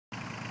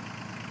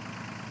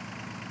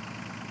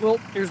Well,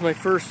 here's my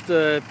first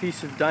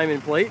piece of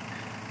diamond plate.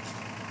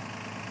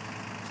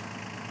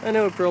 I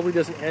know it probably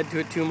doesn't add to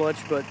it too much,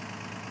 but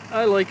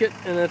I like it,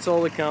 and that's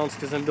all that counts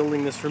because I'm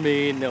building this for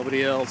me and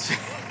nobody else.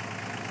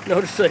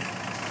 Notice I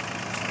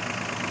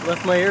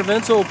left my air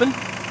vents open, so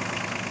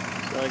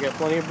I got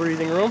plenty of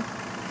breathing room.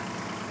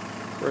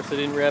 Of course, I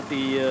didn't wrap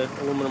the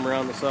aluminum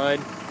around the side.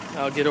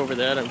 I'll get over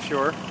that, I'm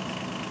sure.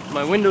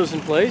 My window's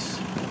in place.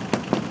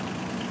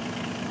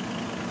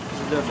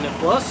 It's a definite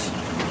plus.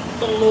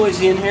 A little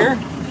noisy in here,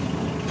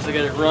 because I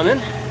got it running.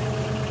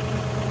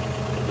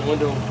 The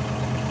window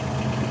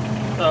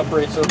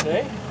operates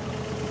okay.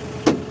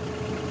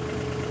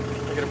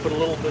 I'm going to put a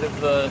little bit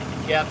of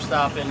gap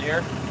stop in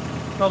here.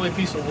 Probably a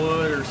piece of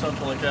wood or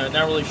something like that.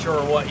 Not really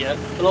sure what yet,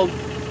 but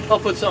I'll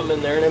put something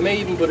in there, and I may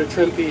even put a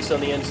trim piece on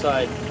the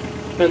inside.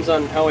 Depends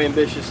on how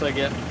ambitious I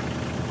get.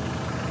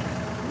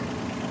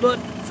 But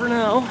for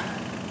now,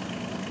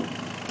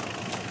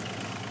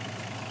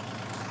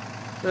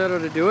 that ought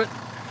to do it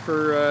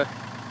for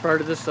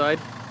part of this side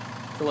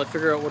until I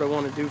figure out what I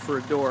want to do for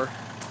a door.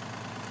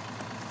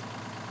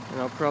 And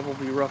I'll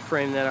probably rough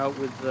frame that out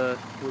with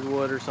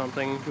wood or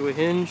something. Do a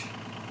hinge,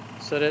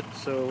 set it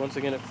so once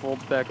again it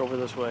folds back over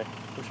this way.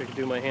 Wish I could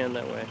do my hand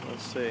that way.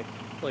 Let's see,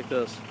 like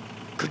this.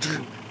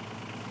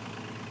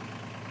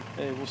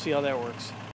 Hey, we'll see how that works.